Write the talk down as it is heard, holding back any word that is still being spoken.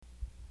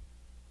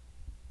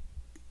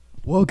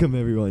Welcome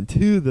everyone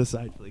to the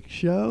Side Flick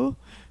Show.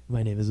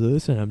 My name is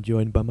Lewis and I'm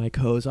joined by my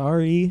co-host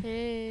Ari.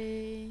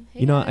 Hey.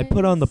 You know, I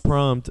put on the guys.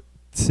 prompt,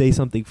 say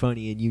something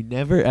funny, and you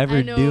never ever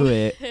I know. do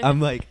it. I'm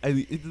like,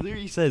 it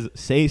literally says,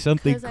 say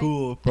something 'Cause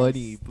cool, I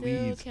funny, still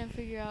please. can't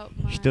figure out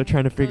You're my still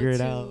trying to figure it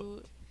out.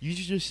 go-to. You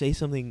should just say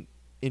something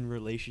in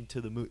relation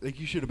to the movie. Like,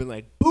 you should have been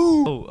like,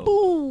 boom!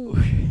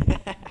 Boom.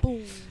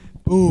 Boom.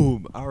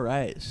 Boom!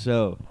 Alright,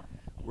 so,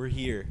 we're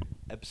here,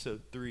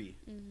 episode 3.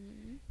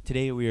 Mm-hmm.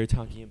 Today we are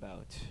talking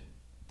about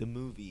the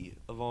movie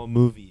of all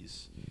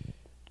movies,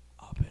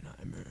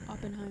 Oppenheimer.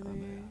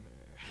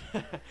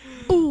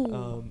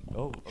 Boom.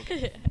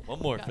 Okay. One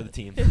more Got for the it.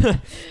 team.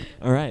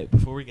 All right.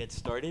 Before we get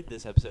started,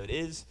 this episode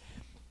is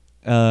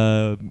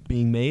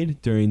being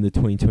made during the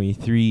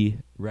 2023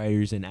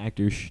 writers and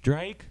actors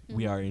strike.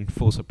 We are in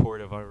full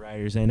support of our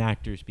writers and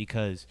actors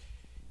because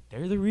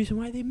they're the reason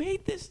why they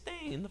made this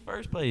thing in the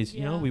first place.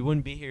 You know, Yeah. we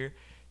wouldn't be here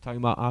talking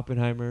about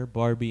Oppenheimer,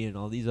 Barbie, and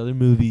all these other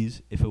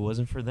movies if it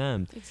wasn't for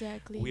them.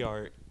 Exactly. We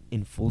are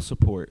in full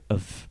support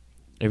of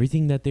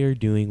everything that they are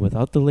doing.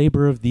 Without the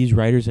labor of these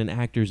writers and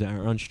actors that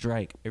are on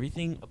strike,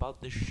 everything about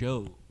this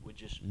show would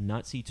just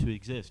not cease to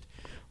exist.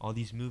 All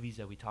these movies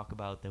that we talk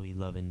about that we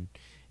love and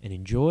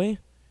enjoy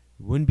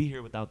wouldn't be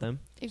here without them.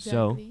 Exactly.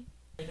 So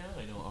right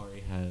now I know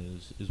Ari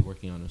is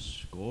working on a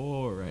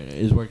score right now,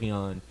 is working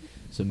on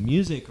some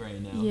music right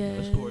now. Not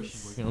a score, she's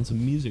Yes. working on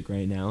some music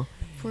right now.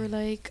 For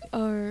like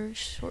our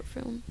short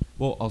film.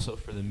 Well, also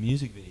for the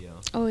music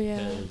video. Oh yeah.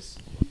 'Cause,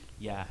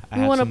 yeah, I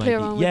We have wanna some play idea-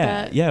 around with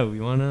that. Yeah, we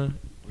wanna.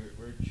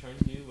 We're trying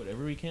to do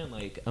whatever we can.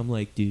 Like, I'm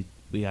like, dude,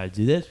 we gotta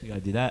do this, we gotta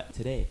do that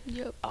today.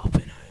 Yep.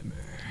 Oppenheimer.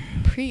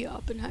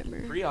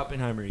 Pre-Oppenheimer.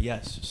 Pre-Oppenheimer,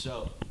 yes.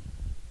 So,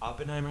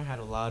 Oppenheimer had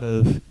a lot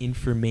of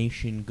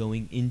information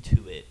going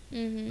into it.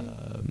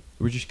 Mm-hmm.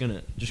 We're just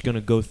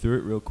gonna go through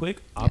it real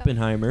quick. Yeah.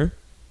 Oppenheimer.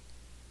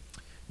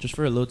 Just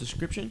for a little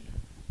description,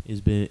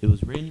 it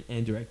was written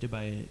and directed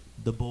by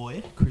the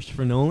boy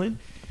Christopher Nolan.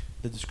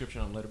 The description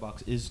on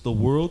Letterboxd is "The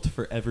world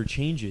forever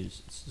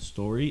changes." It's the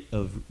story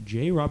of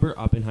J. Robert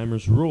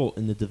Oppenheimer's role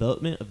in the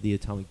development of the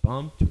atomic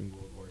bomb during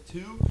World War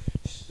II,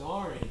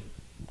 starring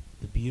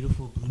the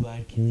beautiful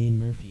blue-eyed Cillian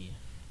Murphy.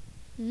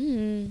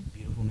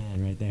 Beautiful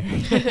man right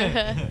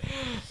there.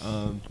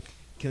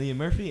 Cillian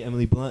Murphy,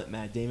 Emily Blunt,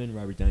 Matt Damon,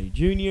 Robert Downey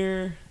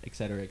Jr.,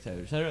 etc.,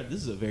 etc., etc.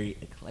 This is a very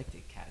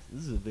eclectic cast.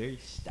 This is a very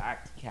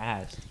stacked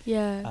cast.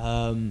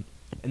 Yeah. And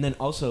then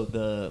also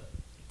the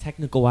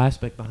technical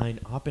aspect behind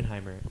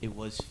Oppenheimer. It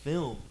was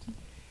filmed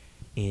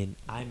in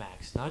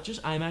IMAX, not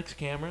just IMAX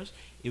cameras.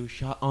 It was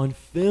shot on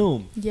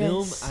film. Yes.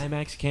 Film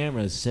IMAX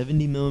cameras,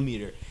 70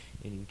 millimeter.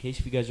 And in case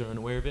if you guys are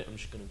unaware of it, I'm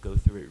just gonna go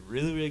through it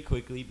really, really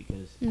quickly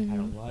because I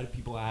had a lot of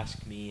people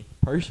ask me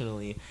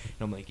personally,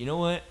 and I'm like, you know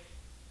what?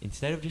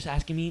 Instead of just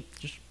asking me,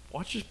 just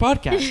watch this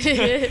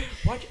podcast.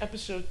 Watch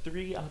episode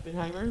 3,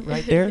 Oppenheimer,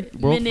 right there.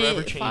 World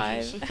forever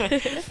changes.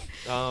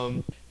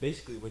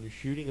 Basically, when you're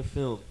shooting a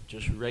film,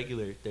 just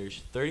regular,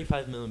 there's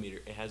 35 millimeter.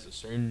 It has a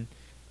certain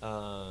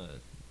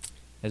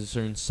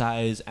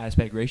size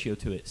aspect ratio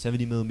to it.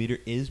 70 millimeter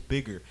is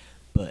bigger,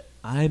 but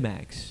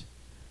IMAX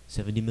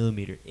 70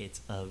 millimeter. It's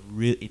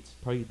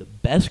probably the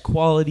best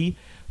quality,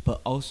 but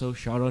also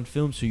shot on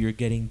film, so you're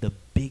getting the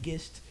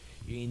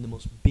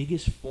most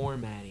biggest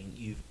formatting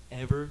you've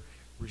ever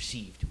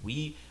received.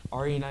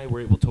 Ari and I were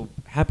able to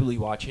happily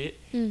watch it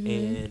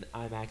in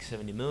IMAX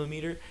 70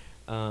 millimeter.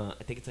 I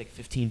think it's like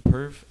 15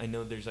 perf. I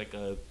know there's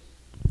a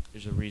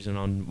reason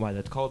on why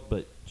that's called,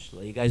 but just to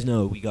let you guys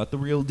know, we got the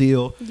real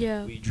deal.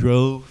 Yeah. We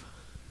drove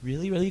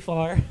really, really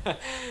far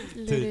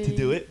to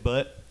do it,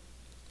 but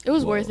it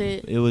was worth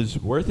it. It was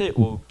worth it.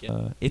 Well,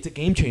 it's a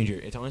game changer.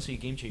 It's honestly a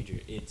game changer.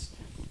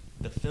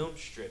 The film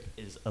strip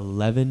is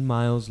 11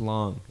 miles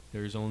long.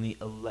 There's only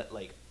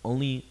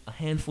only a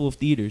handful of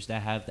theaters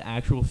that have the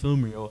actual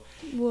film reel.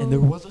 Whoa. And there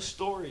was a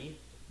story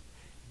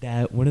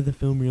that one of the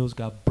film reels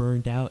got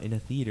burned out in a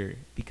theater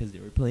because they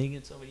were playing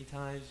it so many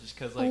times, just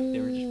because they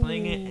were just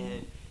playing it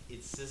and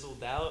it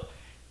sizzled out.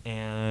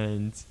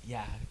 And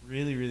yeah,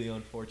 really, really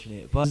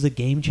unfortunate. But it's a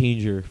game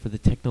changer for the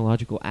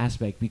technological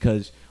aspect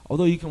because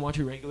although you can watch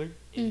it regular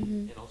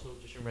and also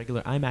just in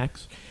regular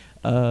IMAX,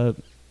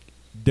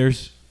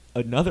 there's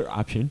another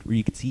option where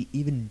you can see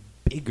even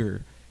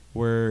bigger,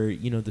 where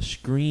the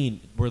screen,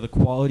 where the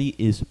quality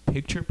is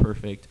picture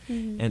perfect,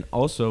 and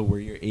also where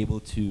you're able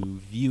to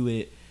view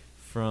it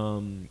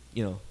from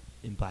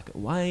in black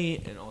and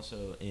white, and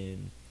also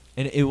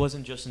and it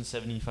wasn't just in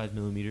 75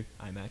 millimeter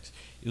IMAX.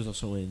 It was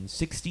also in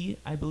 60,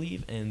 I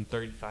believe, and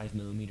 35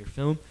 millimeter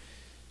film.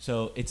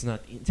 So it's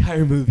not the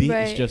entire movie.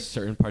 Right. It's just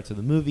certain parts of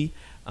the movie.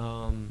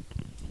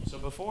 So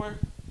before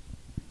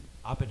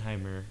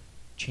Oppenheimer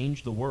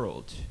changed the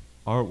world,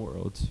 our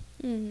world,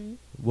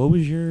 what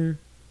was your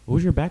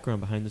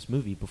background behind this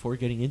movie before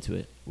getting into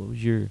it? What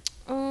was your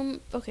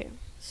okay,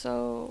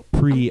 so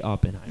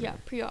pre-Oppenheimer? Yeah,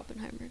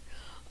 pre-Oppenheimer.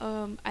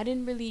 I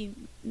didn't really,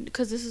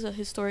 because this is a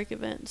historic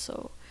event,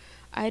 so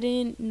I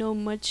didn't know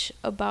much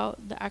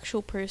about the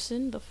actual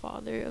person, the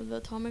father of the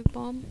atomic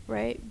bomb,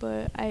 right?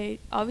 But I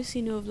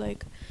obviously knew of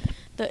like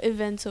the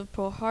events of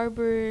Pearl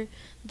Harbor,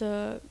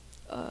 the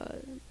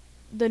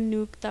the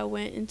nuke that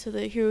went into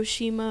the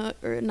Hiroshima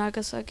or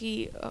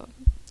Nagasaki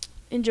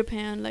in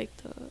Japan, like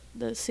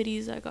the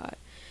cities that got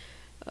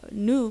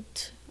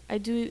nuked. I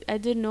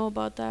did know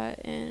about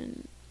that,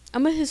 and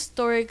I'm a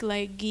historic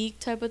like geek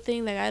type of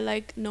thing. Like I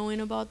like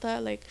knowing about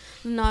that, like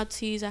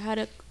Nazis. I had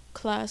a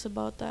class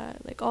about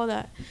that, like all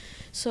that.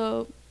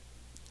 So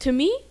to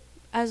me,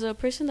 as a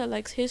person that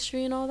likes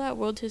history and all that,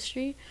 world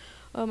history,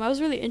 I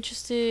was really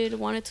interested,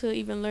 wanted to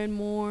even learn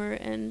more,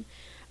 and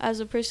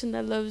as a person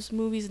that loves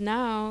movies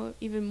now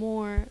even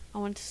more, I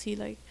wanted to see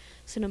like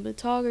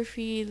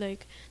cinematography,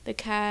 like the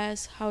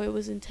cast, how it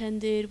was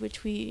intended,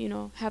 which we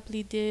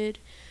happily did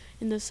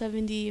in the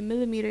 70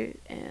 millimeter,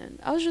 and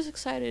I was just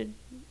excited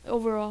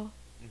overall.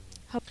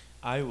 How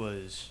I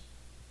was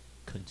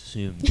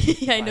consumed.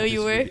 yeah, I by know this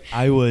you were. movie.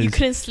 I was. You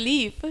couldn't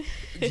sleep.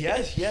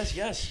 Yes.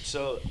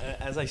 So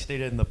as I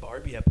stated in the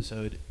Barbie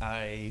episode,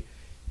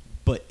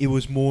 but it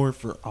was more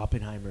for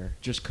Oppenheimer,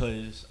 just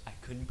because I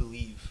couldn't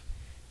believe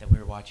that we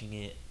were watching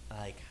it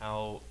like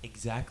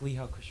exactly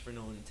how Christopher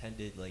Nolan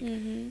intended. Like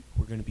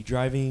we're gonna be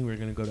driving, we're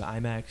gonna go to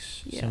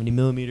IMAX, 70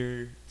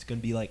 millimeter. It's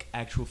gonna be like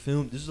actual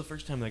film. This is the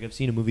first time like I've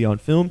seen a movie on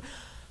film.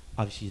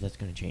 Obviously, that's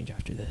gonna change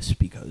after this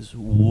because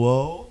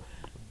whoa.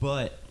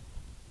 But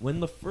when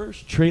the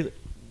first trailer,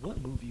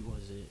 what movie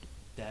was it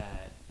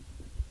that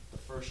the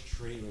first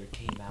trailer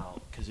came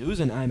out? Because it was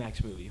an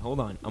IMAX movie. Hold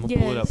on, I'm gonna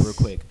pull it up real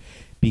quick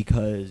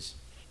because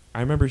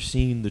I remember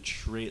seeing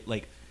the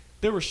like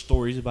there were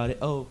stories about it.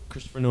 Oh,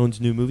 Christopher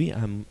Nolan's new movie.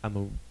 I'm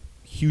a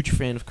huge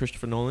fan of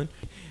Christopher Nolan.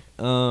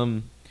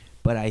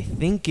 But I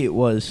think it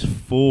was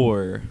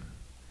for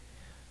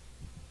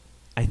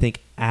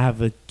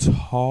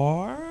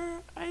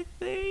Avatar. I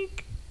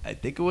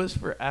think it was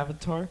for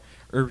Avatar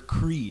or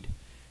Creed.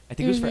 I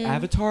think it was for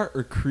Avatar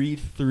or Creed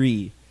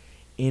 3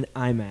 in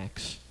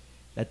IMAX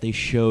that they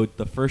showed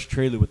the first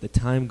trailer with the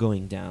time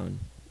going down.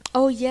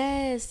 Oh,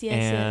 yes.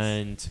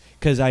 And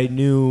because I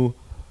knew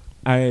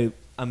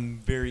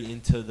I'm very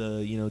into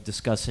the,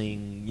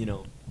 discussing,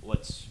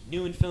 what's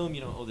new in film,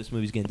 this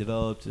movie's getting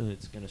developed,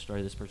 it's going to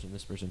star this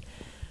person.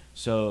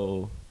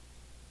 So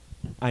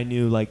I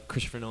knew, like,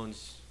 Christopher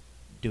Nolan's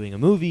doing a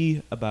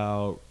movie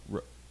about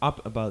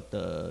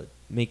the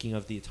making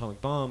of the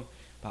atomic bomb,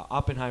 about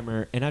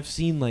Oppenheimer, and I've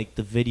seen, like,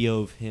 the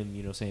video of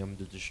him, saying I'm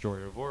the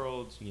destroyer of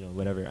worlds,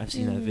 whatever. I've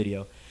seen that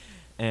video.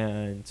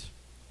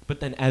 But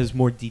then as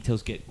more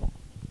details kept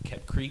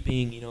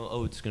creeping,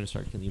 it's going to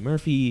start Cillian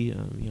Murphy,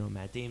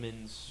 Matt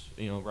Damon's,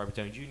 Robert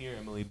Downey Jr.,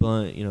 Emily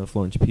Blunt,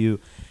 Florence Pugh.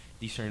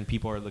 These certain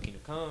people are looking to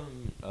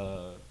come,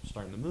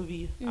 starting the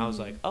movie. I was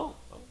like, oh,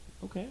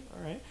 okay,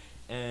 all right.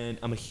 And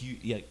I'm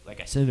like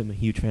I said, I'm a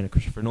huge fan of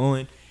Christopher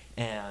Nolan,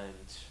 and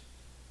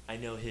I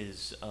know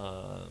his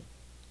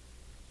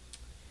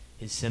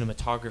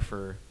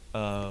cinematographer,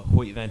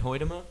 Hoyt Van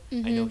Hoytema.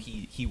 I know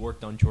he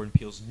worked on Jordan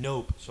Peele's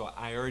Nope, so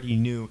I already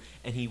knew,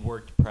 and he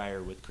worked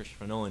prior with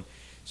Christopher Nolan.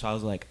 So I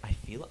was like, I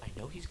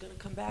know he's gonna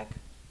come back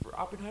for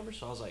Oppenheimer.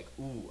 So I was like,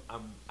 ooh,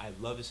 I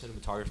love his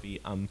cinematography.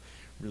 I'm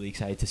really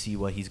excited to see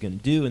what he's gonna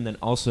do. And then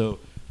also,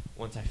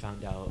 once I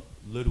found out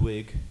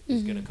Ludwig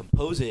is gonna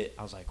compose it,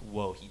 I was like,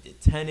 whoa, he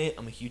did Tenet.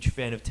 I'm a huge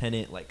fan of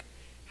Tenet, like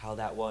how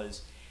that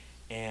was,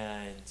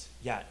 and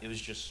yeah, it was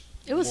just.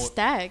 It was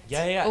stacked.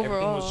 Yeah. Overall.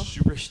 Everything was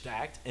super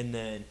stacked, and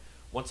then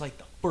once like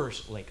the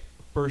first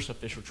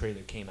official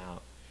trailer came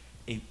out,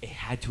 it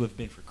had to have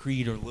been for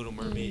Creed or Little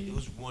Mermaid. It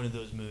was one of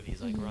those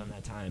movies like around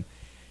that time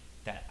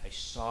that I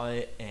saw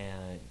it,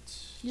 and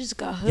you just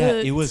got hooked. Yeah,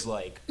 it was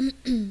like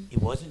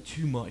it wasn't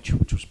too much,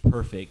 which was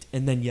perfect.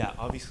 And then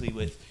obviously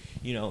with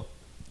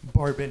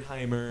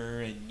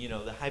Barbenheimer and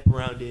the hype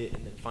around it,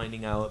 and then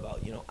finding out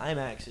about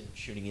IMAX and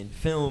shooting in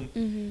film,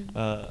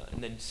 and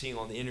then seeing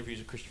all the interviews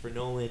with Christopher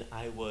Nolan,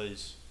 I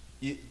was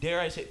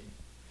dare I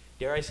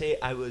say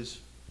I was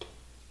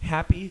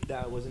happy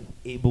that I wasn't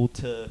able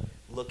to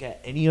look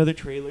at any other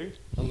trailer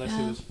unless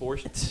it was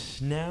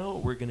forced. Now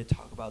we're going to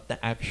talk about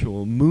the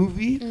actual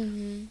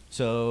movie.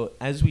 So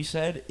as we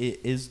said,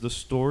 it is the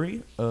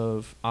story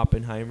of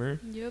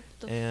Oppenheimer. Yep,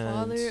 the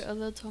father of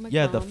the atomic bomb.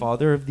 Yeah, the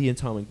father of the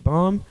atomic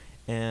bomb,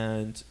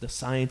 and the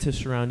scientists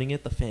surrounding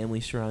it, the family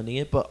surrounding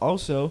it, but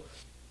also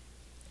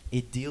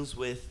it deals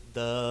with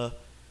the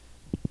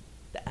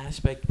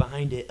aspect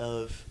behind it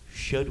of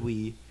should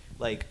we,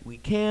 like, we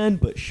can,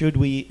 but should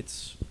we?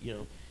 It's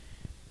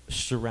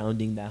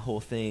surrounding that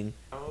whole thing.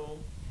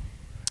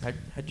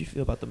 How'd you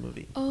feel about the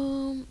movie?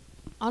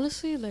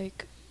 Honestly,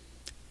 like,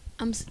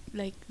 I'm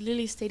like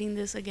literally stating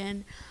this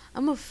again.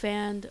 I'm a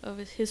fan of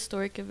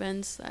historic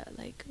events that,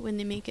 like, when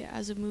they make it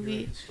as a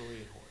movie.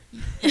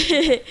 You're a historian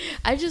whore.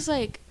 I just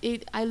like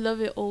it. I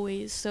love it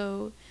always.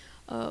 So,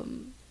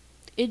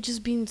 it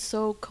just being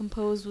so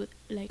composed with,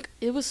 like,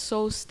 it was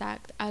so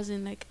stacked, as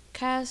in, like,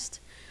 cast,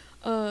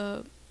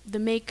 the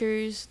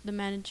makers, the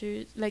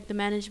managers, like the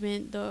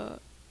management, the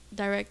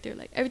director,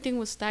 like everything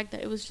was stacked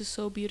that it was just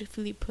so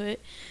beautifully put.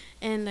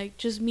 And like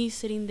just me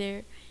sitting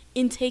there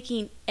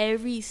intaking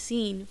every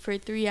scene for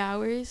 3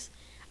 hours,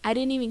 I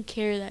didn't even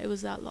care that it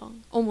was that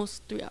long.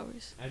 Almost 3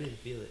 hours. I didn't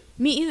feel it.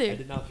 Me either. I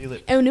did not feel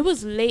it. And it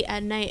was late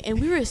at night, and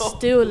we were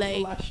still The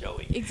like, last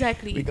showing.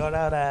 exactly. We got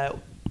out at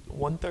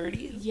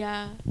 1:30.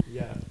 Yeah,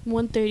 Yeah.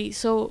 1:30.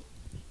 So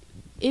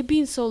it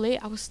being so late,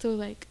 I was still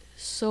like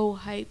so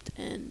hyped,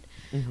 and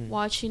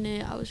watching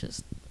it, I was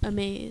just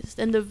amazed.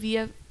 And the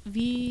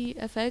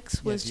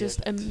VFX was just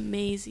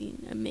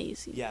VFX.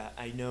 amazing. Yeah,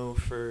 I know.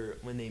 For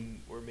when they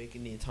were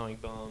making the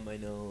atomic bomb, I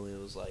know it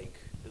was like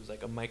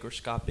a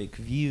microscopic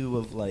view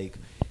of like,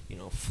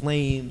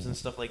 flames and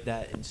stuff like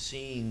that, and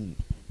seeing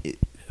it.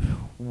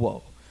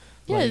 Whoa.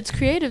 Yeah, Like, it's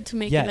creative to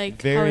make it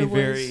like very, how it was.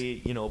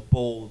 very,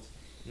 bold.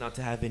 Not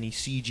to have any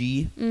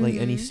CG, like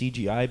any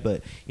CGI,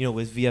 but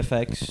with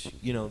VFX,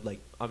 like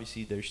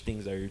obviously there's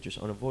things that are just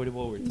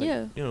unavoidable. Where it's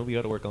like, we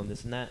got to work on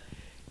this and that,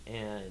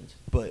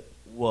 but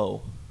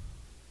whoa.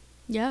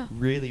 Yeah.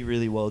 Really,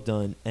 really well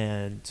done.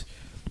 And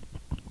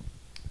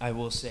I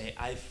will say,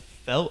 I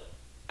felt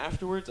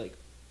afterwards, like,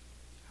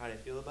 how did I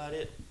feel about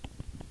it?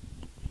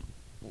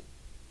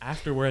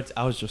 Afterwards,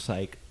 I was just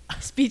like...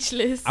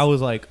 Speechless. I was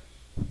like,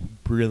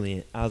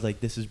 brilliant. I was like,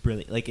 this is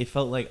brilliant. Like, it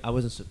felt like I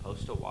wasn't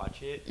supposed to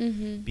watch it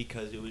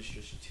because it was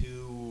just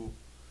too,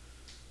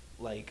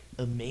 like,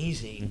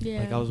 amazing. Yeah.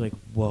 Like, I was like,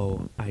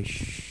 whoa,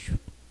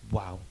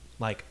 wow.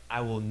 Like,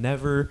 I will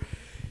never...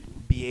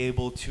 be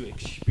able to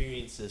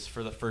experience this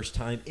for the first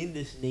time in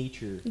this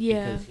nature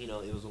because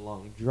it was a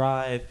long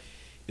drive,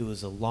 it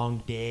was a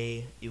long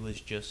day, it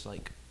was just a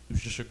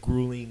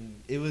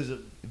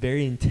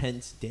very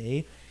intense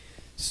day,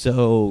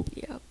 so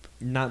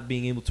not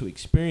being able to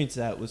experience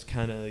that was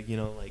kind of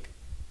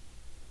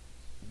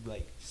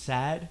like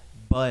sad,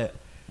 but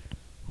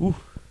whew,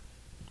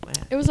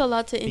 man, it was a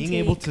lot to intake. Being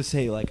able to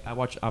say like I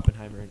watched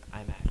Oppenheimer in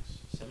IMAX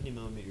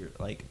 70mm,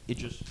 like it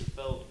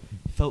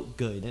felt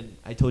good. And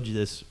I told you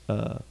this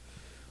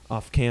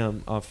off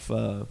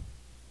when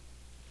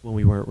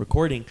we weren't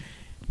recording,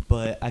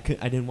 but I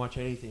didn't watch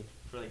anything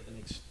for like the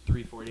next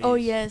 3-4 days. Oh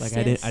yes, like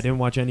yes. I didn't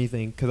watch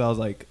anything because I was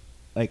like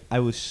I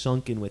was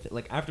sunken with it.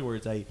 Like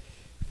afterwards, I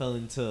fell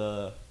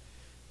into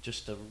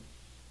just a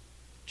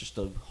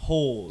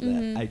hole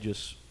that I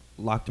just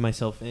locked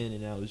myself in,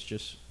 and I was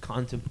just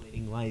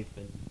contemplating life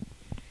and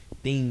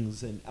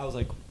things, and I was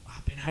like,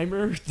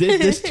 Oppenheimer did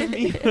this to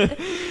me.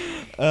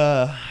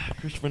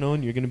 Christopher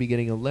Nolan, you're going to be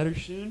getting a letter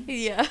soon.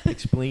 Yeah.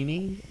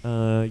 Explaining.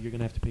 You're going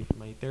to have to pay for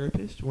my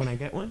therapist when I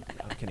get one.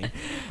 No, I'm kidding.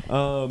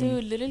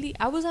 Dude, literally,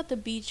 I was at the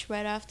beach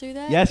right after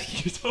that.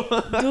 Yes, you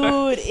told me.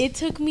 Dude, it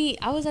took me,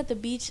 I was at the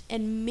beach,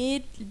 and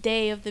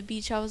mid-day of the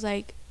beach, I was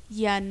like,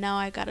 yeah, now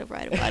I got to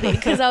write about it.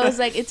 Because I was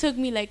like, it took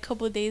me like a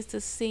couple of days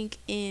to sink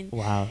in.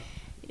 Wow.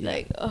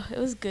 Like, oh, it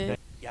was good.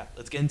 Yeah,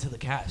 let's get into the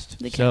cast.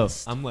 So,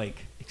 I'm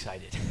like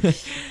excited.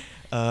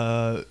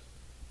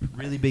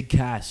 Really big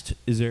cast.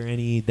 Is there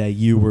any that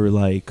you were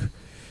like,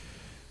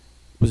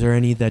 was there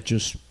any that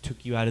just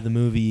took you out of the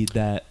movie,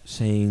 that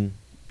saying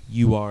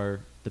you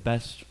are the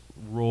best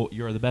role,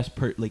 you're the best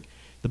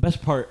the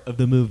best part of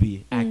the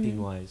movie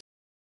acting wise?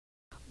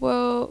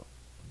 Well,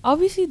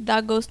 obviously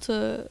that goes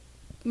to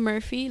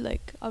Murphy,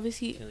 like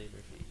obviously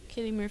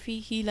Cillian Murphy.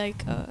 He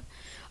like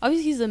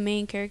obviously he's the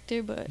main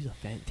character, but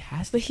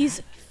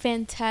he's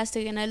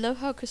fantastic, and I love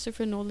how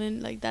Christopher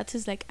Nolan, like, that's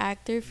his like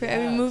actor for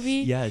every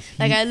movie. Yes,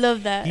 like I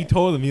love that. He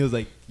told him, he was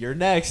like, "You're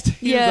next."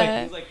 He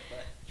was like,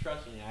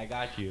 "Trust me, I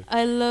got you."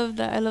 I love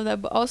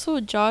that. But also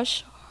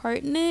Josh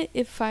Hartnett,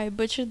 if I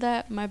butchered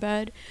that, my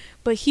bad.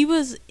 But he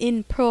was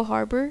in Pearl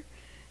Harbor,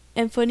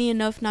 and funny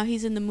enough, now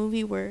he's in the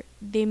movie where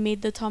they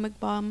made the atomic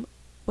bomb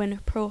when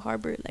Pearl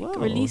Harbor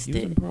released he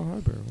was it. in Pearl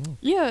Harbor. Whoa.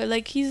 Yeah,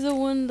 like he's the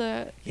one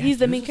that he's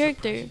the main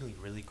character.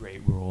 Really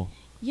great role.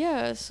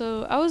 Yeah,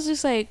 so I was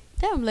just like,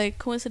 damn, like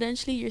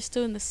coincidentally you're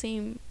still in the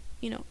same,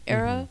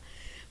 era.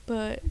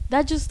 But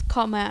that just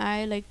caught my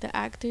eye, like the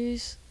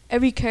actors,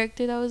 every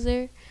character that was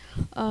there.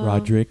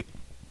 Roderick.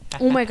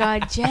 Oh my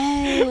god,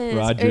 yes.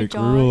 Roderick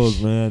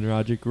rules, man.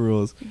 Roderick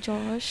rules.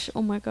 Josh,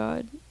 oh my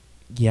god.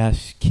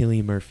 Yes,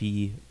 Cillian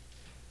Murphy.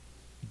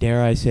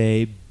 Dare I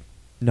say,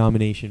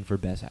 nomination for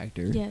Best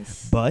Actor.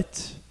 Yes.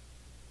 But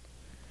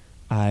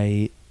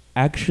I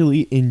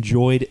actually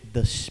enjoyed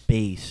the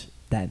space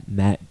that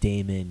Matt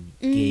Damon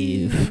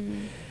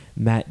gave.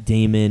 Matt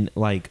Damon,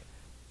 like,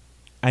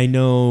 I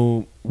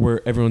know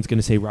where everyone's going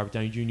to say Robert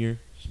Downey Jr.,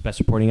 Best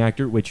Supporting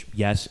Actor, which,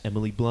 yes,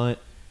 Emily Blunt.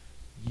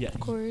 Yeah, of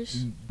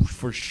course.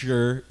 For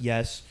sure,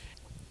 yes.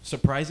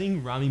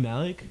 Surprising, Rami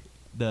Malek,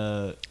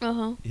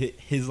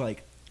 his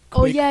like,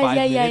 quick 5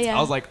 minutes. I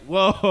was like,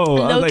 whoa.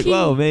 I was like,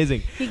 whoa,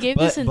 amazing. He gave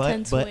this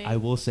intense but way. I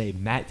will say,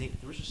 there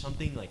was just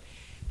something like,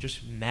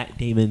 just Matt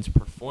Damon's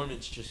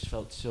performance just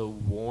felt so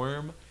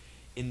warm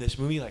in this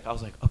movie. Like, I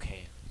was like,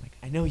 okay, like,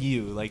 I know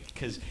you, like,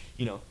 because,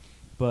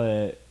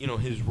 but,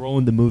 his role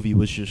in the movie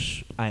was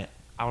just, I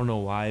don't know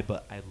why,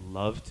 but I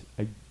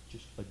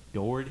just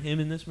adored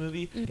him in this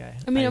movie.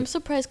 I mean, I'm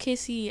surprised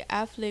Casey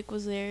Affleck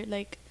was there,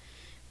 like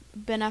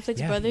Ben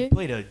Affleck's brother.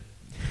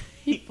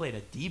 He played a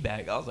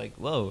D-bag. I was like,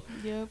 whoa.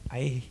 Yep.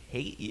 I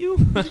hate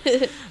you.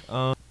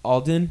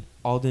 Alden,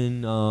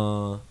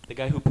 the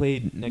guy who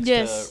played next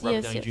Yes, to Robert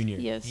yes, Downey yes,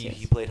 Jr. yes, he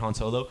yes. played Han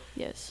Solo.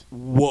 Yes.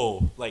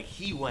 Whoa, like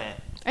he went.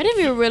 I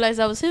didn't even realize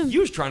that was him. He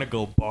was trying to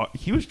go.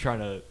 He was trying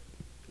to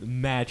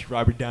match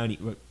Robert Downey.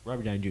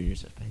 Robert Downey Jr.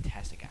 is a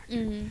fantastic actor,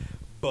 Mm-hmm.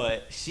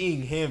 but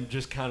seeing him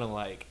just kind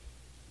of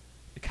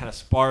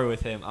spar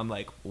with him, I'm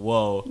like,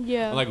 whoa.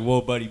 Yeah. I'm like,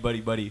 whoa, buddy.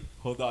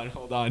 Hold on.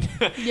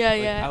 Yeah,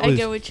 Like, yeah. I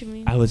get what you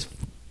mean. I was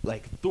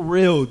like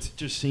thrilled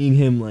just seeing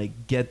him like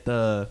get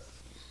the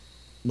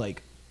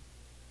like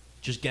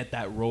just get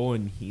that role,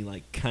 and he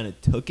like kind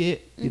of took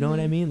it. You know what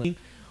I mean? Like,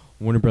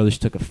 Warner Brothers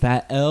took a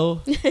fat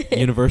L.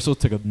 Universal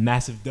took a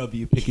massive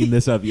W picking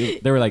this up. They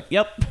were like,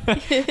 "Yep."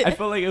 I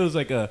felt like it was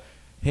like a,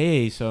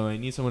 "Hey, so I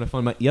need someone to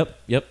fund my." Yep,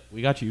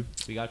 we got you.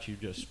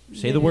 Just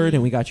say the word,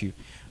 and we got you.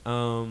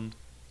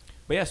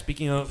 But yeah,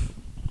 speaking of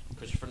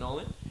Christopher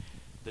Nolan,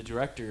 the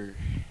director,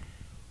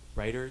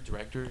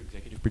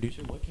 executive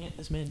producer, what can't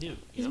this man do?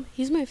 You know?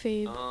 He's my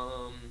fave.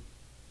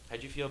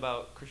 How'd you feel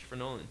about Christopher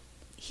Nolan?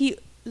 He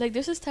like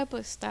there's this type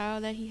of style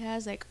that he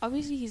has. Like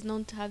obviously he's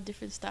known to have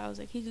different styles.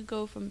 Like he could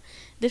go from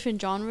different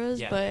genres,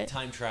 Yeah, but like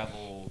time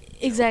travel.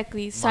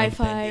 exactly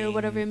sci-fi or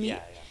whatever it means.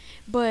 Yeah.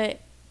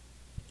 But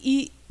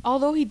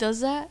although he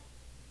does that,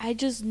 I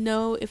just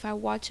know if I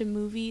watch a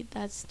movie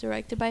that's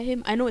directed by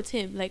him, I know it's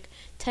him. Like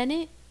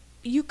Tenet,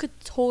 you could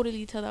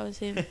totally tell that was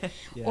him.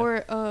 Yeah.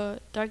 Or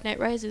Dark Knight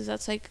Rises,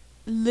 that's like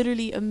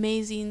literally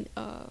amazing.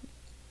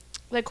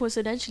 Like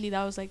coincidentally,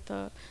 that was like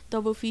the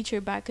double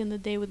feature back in the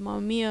day with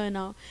Mamma Mia, and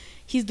now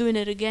he's doing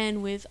it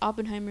again with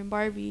Oppenheimer and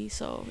Barbie.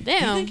 So damn.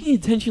 Do you think he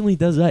intentionally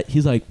does that?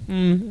 He's like,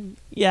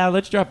 yeah,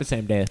 let's drop it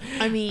same day.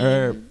 I mean,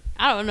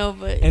 I don't know,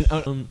 but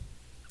And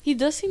he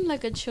does seem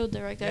like a chill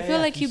director. I feel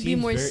like he'd be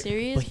more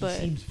serious, but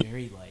he seems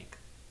very like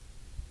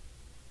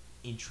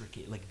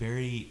intricate, like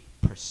very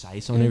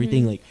precise on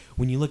everything. Like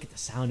when you look at the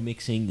sound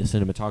mixing, the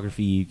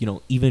cinematography, you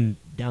know, even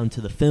down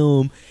to the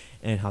film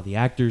and how the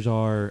actors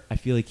are, I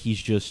feel like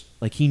he's just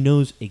like he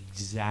knows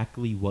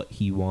exactly what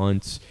he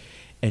wants,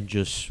 and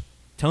just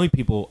telling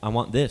people I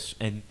want this,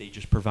 and they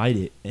just provide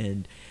it.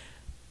 And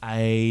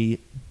I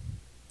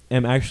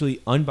am actually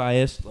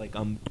unbiased, like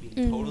I'm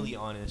being totally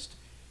honest.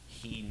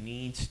 He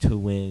needs to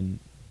win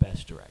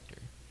Best Director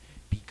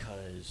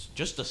because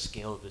just the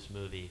scale of this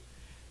movie,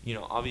 you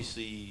know,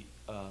 obviously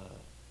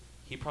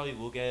there probably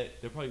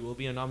will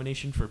be a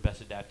nomination for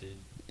Best Adapted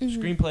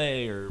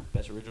Screenplay or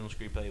Best Original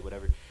Screenplay,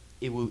 whatever.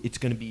 It's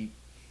going to be,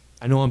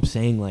 I know I'm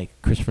saying like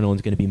Christopher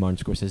Nolan's going to be Martin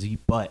Scorsese,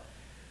 but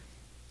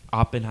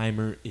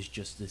Oppenheimer is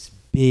just this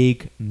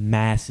big,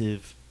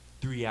 massive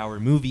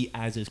 3-hour movie,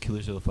 as is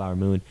Killers of the Flower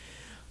Moon.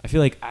 I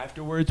feel like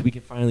afterwards we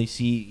can finally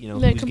see, you know,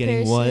 like who's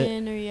getting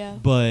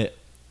what. But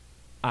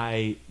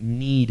I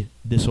need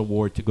this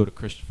award to go to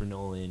Christopher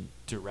Nolan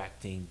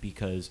directing,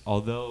 because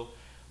although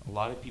a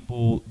lot of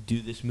people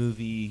do this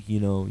movie, you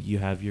know, you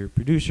have your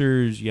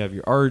producers, you have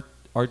your art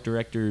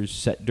directors,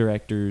 set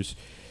directors,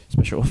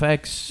 special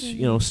effects,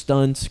 you know,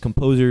 stunts,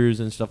 composers,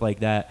 and stuff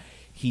like that.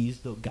 He's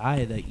the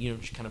guy that, you know,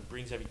 just kind of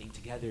brings everything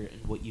together,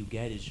 and what you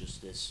get is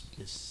just this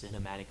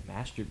cinematic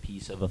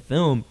masterpiece of a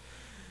film.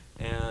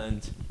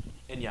 And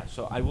yeah,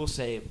 so I will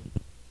say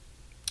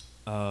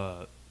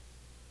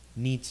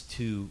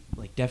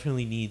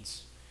definitely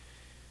needs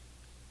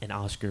an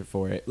Oscar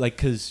for it. Like,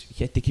 because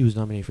I think he was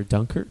nominated for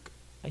Dunkirk.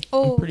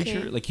 I'm pretty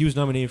sure. Like, he's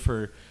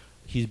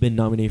been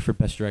nominated for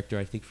Best Director,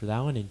 I think, for that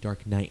one. And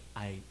Dark Knight,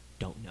 I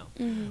don't know.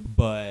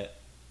 But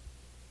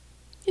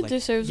he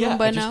deserves one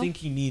by now. I just think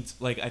he needs,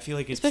 like, I feel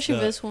like it's especially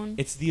this one.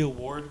 It's the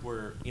award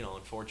where, you know,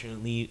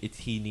 unfortunately,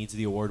 he needs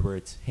the award where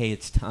it's, hey,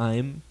 it's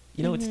time.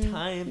 You know, it's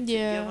time to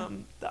give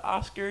him the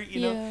Oscar, you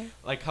know?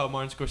 Like how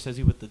Martin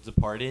Scorsese with The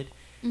Departed,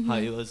 how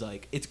it was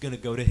like, it's going to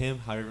go to him.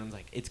 How everyone's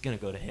like, it's going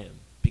to go to him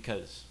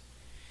because,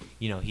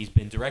 you know, he's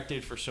been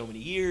directed for so many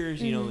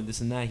years, you know, and this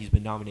and that. He's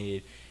been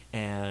nominated,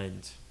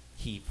 and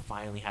he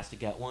finally has to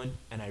get one,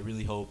 and I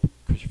really hope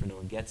Christopher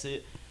Nolan gets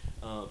it.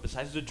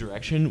 Besides the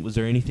direction, was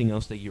there anything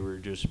else that you were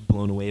just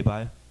blown away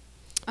by?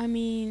 I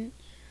mean,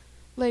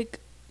 like,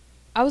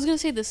 I was going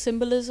to say the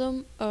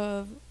symbolism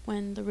of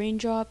when the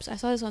raindrops, I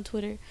saw this on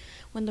Twitter,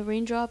 when the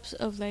raindrops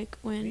of, like,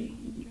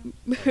 when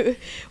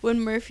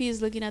Murphy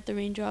is looking at the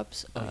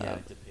raindrops.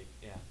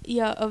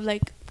 Yeah, of,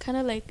 like, kind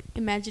of, like,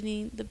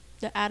 imagining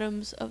the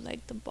atoms of,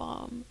 like, the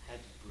bomb.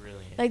 That's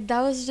brilliant. Like,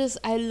 that was just,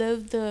 I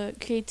love the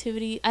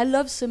creativity. I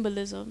love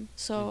symbolism.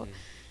 So,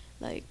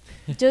 like,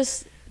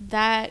 just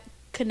that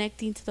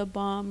connecting to the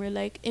bomb, or,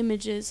 like,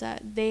 images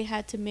that they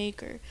had to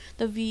make, or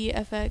the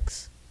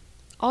VFX,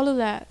 all of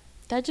that.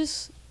 That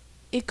just,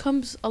 it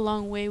comes a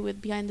long way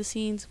with behind the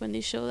scenes when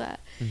they show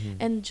that.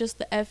 And just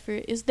the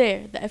effort is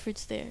there. The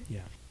effort's there.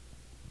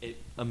 Yeah.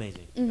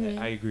 Amazing.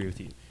 I agree with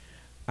you.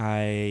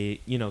 I,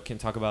 you know, can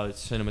talk about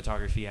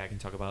cinematography. I can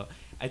talk about,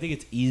 I think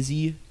it's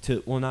easy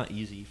to, well, not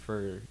easy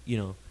for, you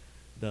know,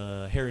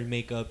 the hair and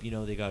makeup, you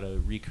know, they got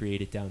to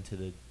recreate it down to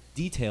the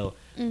detail.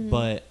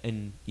 But,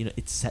 and, you know,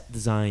 its set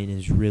design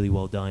is really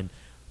well done.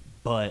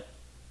 But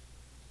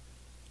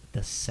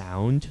the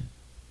sound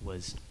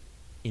was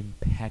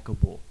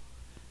impeccable.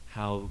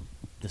 how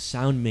the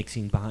sound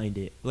mixing behind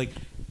it, like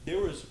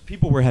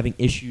people were having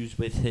issues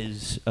with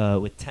his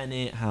with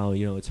Tenet, how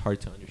it's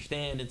hard to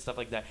understand and stuff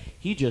like that.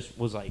 He just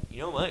was like, you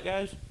know what,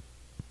 guys,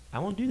 I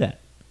won't do that,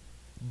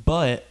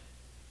 but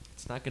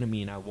it's not gonna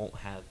mean I won't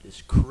have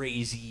this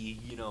crazy,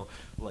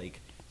 like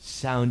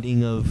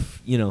sounding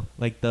of,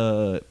 like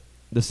the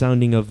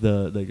sounding of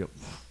the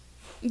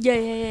Yeah.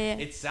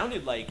 it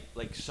sounded like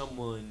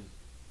someone,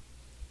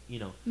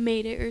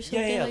 Made it or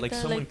something like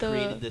that. someone Like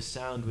created this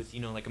sound with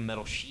like a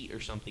metal sheet or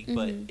something.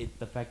 But Mhm.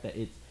 the fact that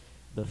it's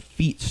the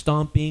feet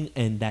stomping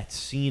and that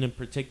scene in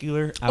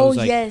particular, I Oh, was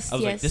like, yes,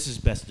 like, yes. this is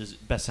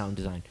best sound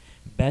design,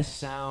 best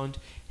sound,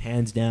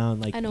 hands down.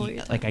 Like, I know what you're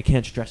like talking I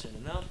can't stress it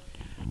enough.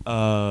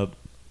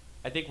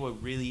 I think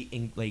what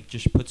really like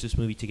just puts this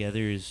movie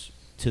together is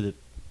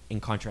in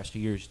contrast to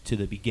yours, to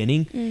the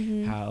beginning,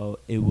 Mhm. how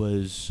it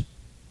was,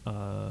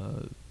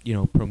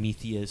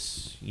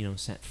 Prometheus,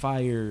 sent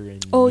fire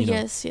and Oh,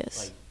 yes.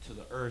 like to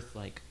the earth.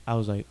 Like I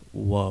was like,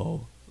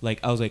 whoa. Like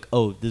I was like,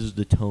 oh, this is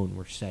the tone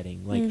we're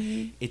setting. Like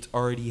Mhm. it's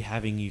already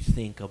having you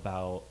think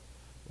about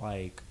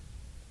like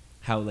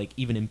how like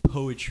even in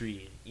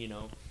poetry,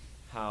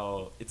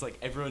 how it's like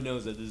everyone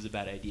knows that this is a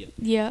bad idea.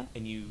 Yeah.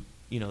 And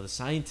the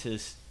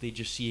scientists, they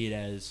just see it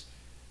as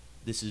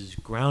this is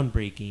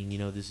groundbreaking,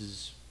 this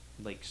is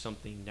like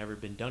something never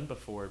been done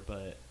before,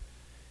 but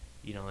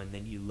and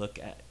then you look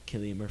at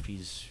Cillian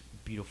Murphy's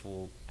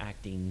beautiful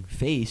acting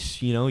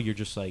face, you're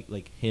just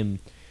like him,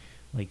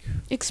 like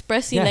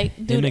Expressing like,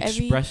 dude, him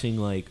expressing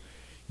like,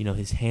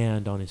 his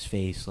hand on his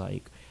face,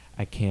 like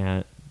I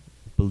can't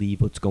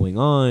believe what's going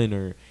on,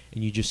 and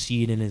you just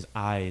see it in his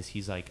eyes.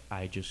 He's like,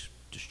 I just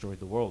destroyed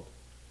the world.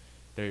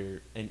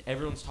 And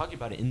everyone's talking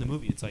about it in the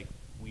movie. It's like,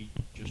 we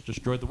just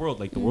destroyed the world,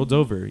 like the world's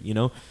over,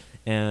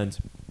 and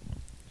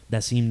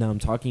that scene that I'm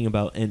talking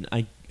about, and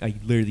I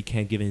literally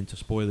can't give into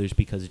spoilers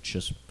because it's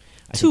just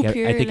I Too think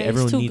pure, I think like,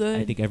 everyone it's too needs good.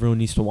 I think everyone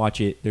needs to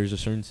watch it. There's a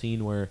certain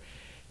scene where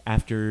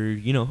after,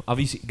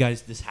 obviously,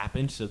 guys, this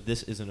happened, so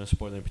this isn't a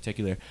spoiler in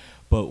particular,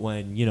 but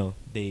when,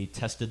 they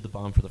tested the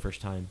bomb for the first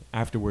time,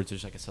 afterwards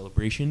there's like a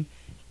celebration.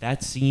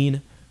 That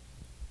scene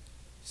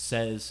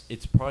says,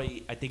 it's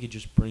probably, I think it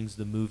just brings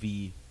the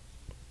movie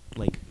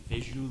like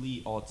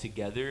visually all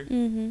together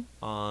Mhm.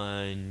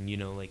 on,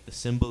 like the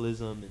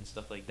symbolism and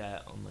stuff like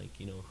that, on like,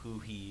 who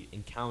he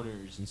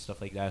encounters and stuff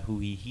like that, who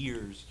he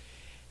hears,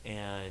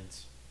 and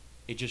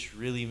it just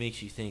really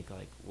makes you think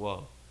like,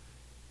 whoa,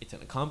 it's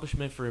an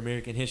accomplishment for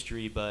American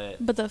history, but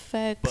the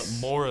effects,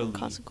 but morally, and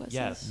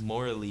consequences.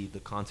 morally the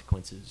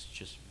consequences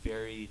just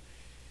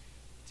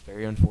it's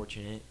very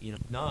unfortunate.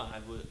 No,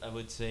 I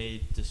would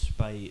say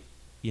despite,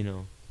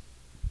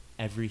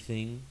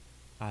 everything,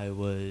 I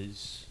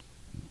was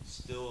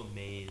still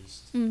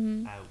amazed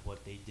Mhm. at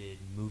what they did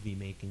movie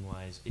making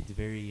wise. It's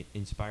very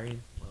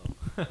inspiring.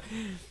 Well,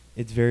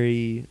 it's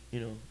very,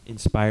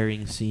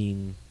 inspiring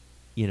seeing,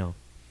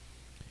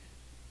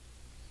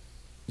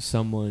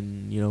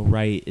 someone,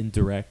 write and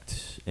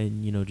direct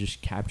and,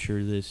 just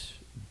capture this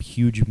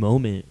huge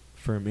moment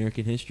for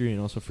American history and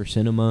also for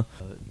cinema.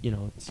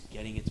 It's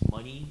getting its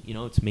money,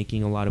 it's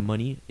making a lot of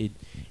money.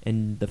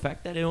 And the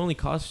fact that it only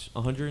costs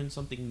 100 and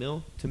something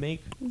mil to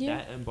make, Yeah.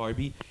 that and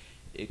Barbie,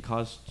 it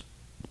cost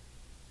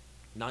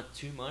not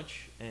too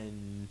much,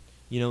 and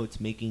it's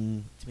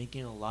making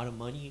a lot of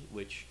money,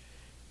 which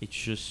it's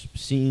just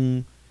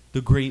seeing the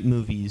great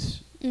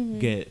movies Mhm.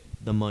 get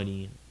the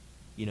money,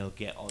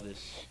 get all this.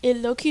 It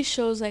low-key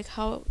shows like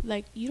how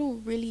like you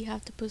don't really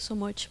have to put so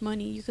much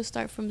money. You could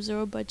start from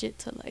zero budget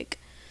to like,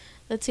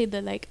 let's say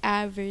the like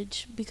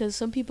average, because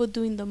some people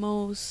doing the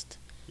most,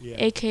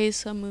 aka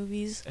some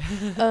movies,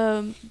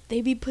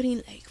 they be putting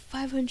like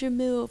 500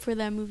 mil for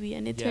that movie,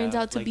 and it turns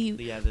out to like, be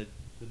the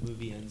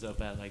movie ends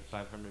up at like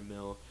 500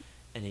 mil,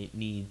 and it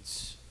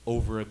needs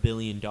over $1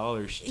 billion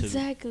to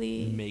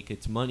exactly make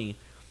its money.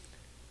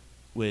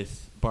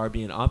 With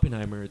Barbie and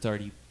Oppenheimer, it's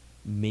already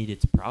made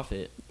its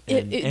profit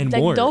and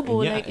like more,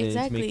 double, and like and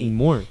exactly it's making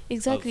more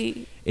exactly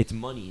of its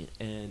money.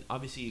 And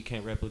obviously you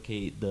can't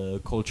replicate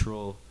the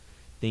cultural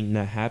thing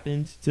that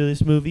happened to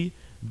this movie,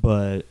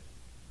 and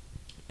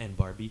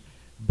Barbie,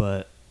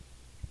 but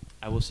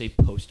I will say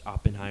post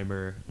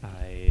Oppenheimer,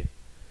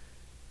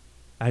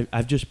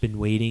 I've just been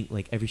waiting,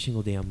 like every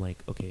single day. I'm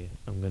like, okay,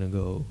 I'm gonna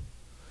go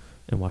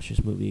and watch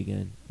this movie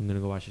again.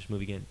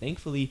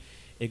 Thankfully,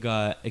 it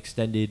got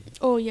extended.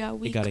 Oh yeah, It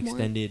week got more.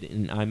 extended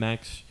in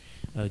IMAX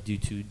due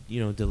to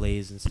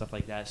delays and stuff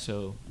like that.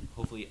 So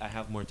hopefully, I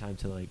have more time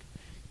to like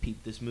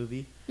peep this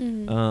movie.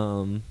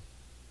 Mhm.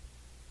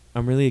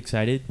 I'm really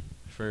excited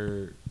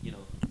for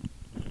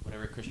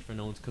whatever Christopher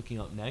Nolan's cooking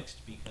up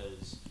next,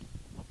 because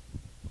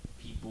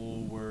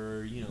people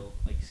were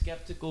like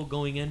skeptical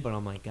going in, but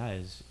I'm like,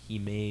 guys, he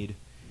made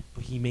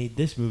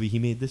this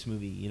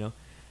movie,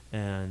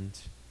 and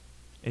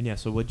yeah.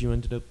 So what'd you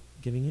ended up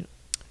giving it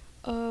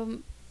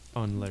on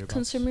Letterboxd?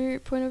 Consumer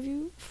point of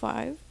view,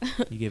 5.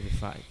 You gave it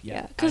 5.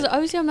 Yeah, because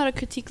obviously I'm not a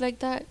critique like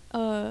that.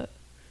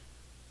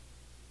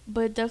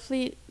 But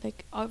definitely,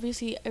 like,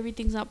 obviously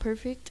everything's not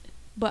perfect,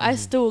 but I Mhm.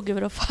 still will give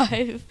it a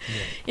 5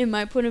 Yeah. in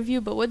my point of view.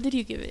 But what did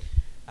you give it?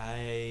 I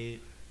I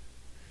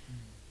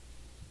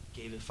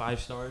gave it 5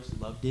 stars.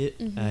 Loved it.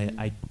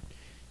 Mhm.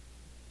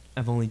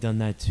 I've only done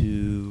that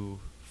to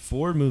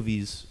 4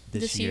 movies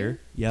this year.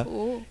 Yeah.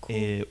 Cool.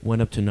 It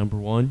went up to number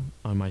 1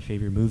 on my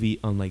favorite movie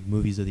on like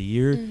movies of the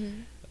year,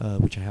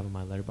 which I have on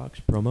my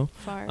Letterboxd promo.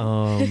 Far.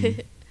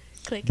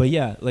 Click. But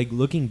yeah, like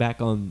looking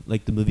back on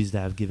like the movies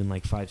that I've given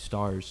like 5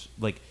 stars,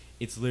 like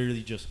it's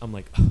literally just I'm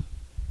like,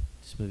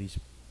 this movie's.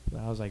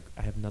 I was like,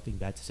 I have nothing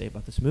bad to say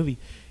about this movie.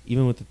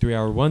 Even with the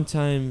 3-hour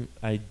runtime,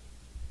 I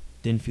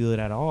didn't feel it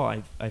at all.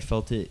 I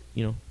felt it.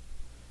 You know,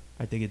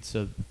 I think it's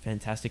a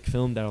fantastic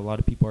film that a lot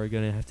of people are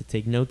gonna have to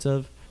take notes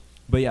of.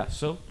 But yeah,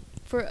 so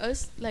For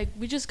us, like,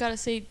 we just gotta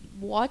say,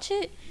 watch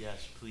it.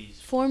 yes, please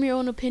Form your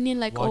own opinion,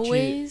 like watch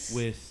always. it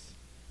with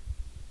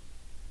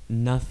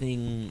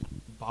nothing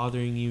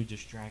bothering you,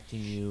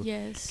 distracting you.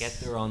 Yes. Get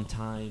there on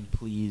time,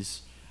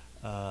 please.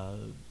 I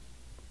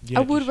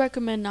would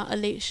recommend not a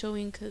late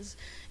showing because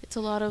it's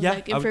a lot of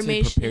like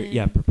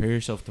information. Prepare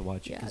yourself to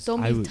watch it. Yeah,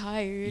 don't be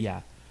tired.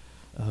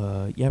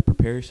 Yeah,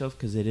 prepare yourself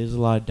because it is a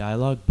lot of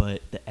dialogue,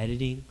 but the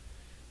editing,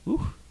 the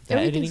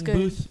editing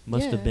booth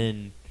must have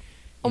been.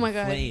 Oh my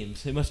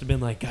flames. It must have been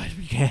like, guys,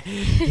 we can't.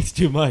 It's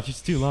too much. It's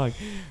too long.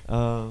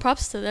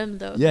 Props to them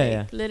though.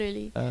 Yeah,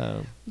 literally.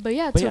 But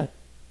to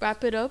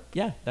wrap it up.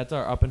 Yeah, that's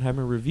our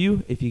Oppenheimer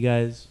review. If you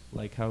guys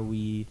like how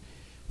we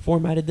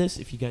formatted this,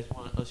 if you guys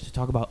want us to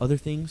talk about other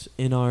things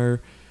in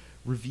our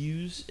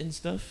reviews and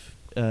stuff,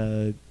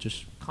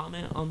 just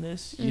comment on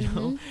this. You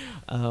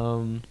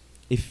know,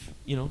 if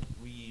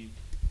we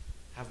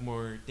have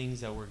more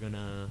things that we're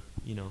gonna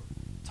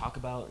talk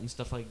about and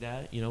stuff like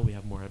that. We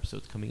have more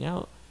episodes coming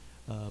out.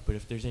 But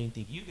if there's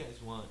anything you guys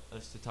want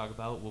us to talk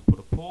about, we'll put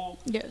a poll.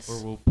 Yes.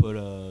 Or we'll put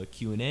a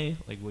Q&A,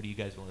 like what do you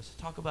guys want us to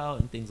talk about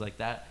and things like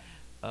that.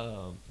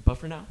 But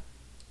for now,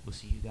 we'll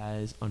see you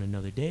guys on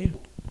another day.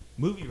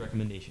 Movie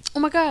recommendation. Oh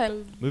my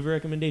God. Movie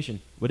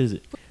recommendation. What is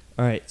it?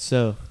 All right,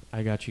 so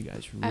I got you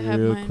guys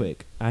real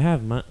quick. I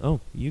have mine. Oh,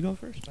 you go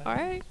first. All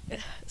right.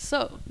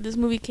 So this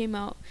movie came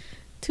out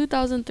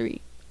 2003.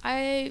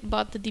 I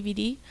bought the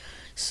DVD.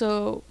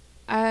 So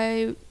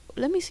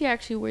let me see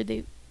actually where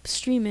they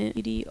stream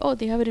it. Oh,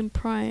 they have it in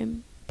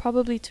Prime,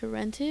 probably to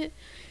rent it,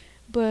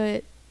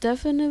 but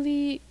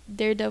definitely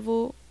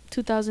Daredevil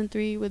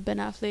 2003 with Ben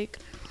Affleck.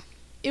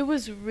 It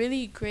was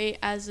really great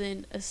as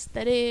an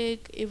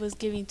aesthetic. It was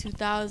giving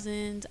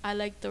 2000s. I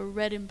like the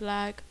red and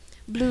black,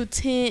 blue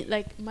tint.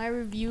 Like my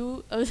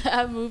review of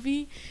that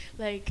movie,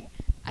 like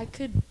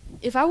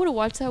if I would have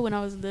watched that when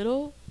I was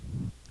little,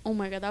 oh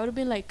my God, that would have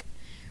been like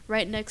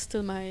right next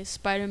to my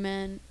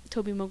Spider-Man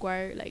Tobey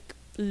Maguire like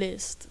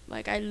list.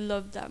 Like I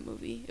loved that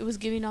movie. It was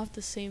giving off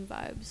the same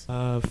vibes.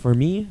 For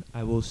me,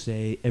 I will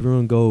say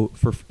everyone go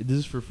this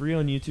is for free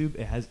on YouTube.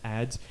 It has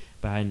ads,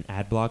 but I had an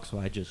ad block, so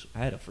I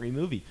had a free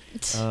movie.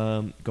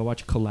 Go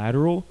watch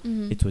Collateral.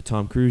 It's with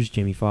Tom Cruise,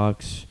 Jamie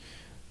Foxx,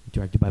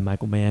 directed by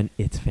Michael Mann.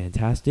 It's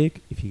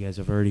fantastic. If you guys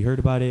have already heard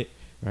about it,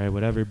 right,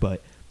 whatever,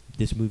 but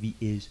this movie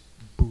is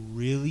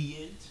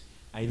brilliant.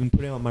 I even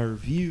put it on my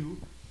review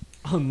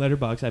on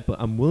Letterboxd.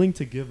 I'm willing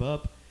to give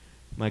up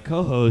my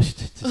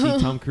co-host to see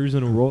Tom Cruise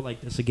in a role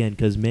like this again,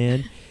 because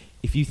man,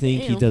 if you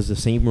think he does the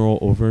same role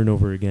over and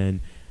over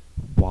again,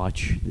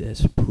 watch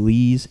this,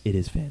 please. It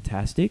is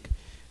fantastic.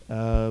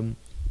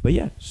 But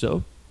yeah,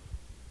 so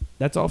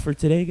that's all for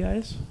today,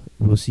 guys.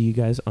 We'll see you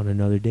guys on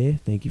another day.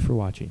 Thank you for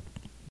watching.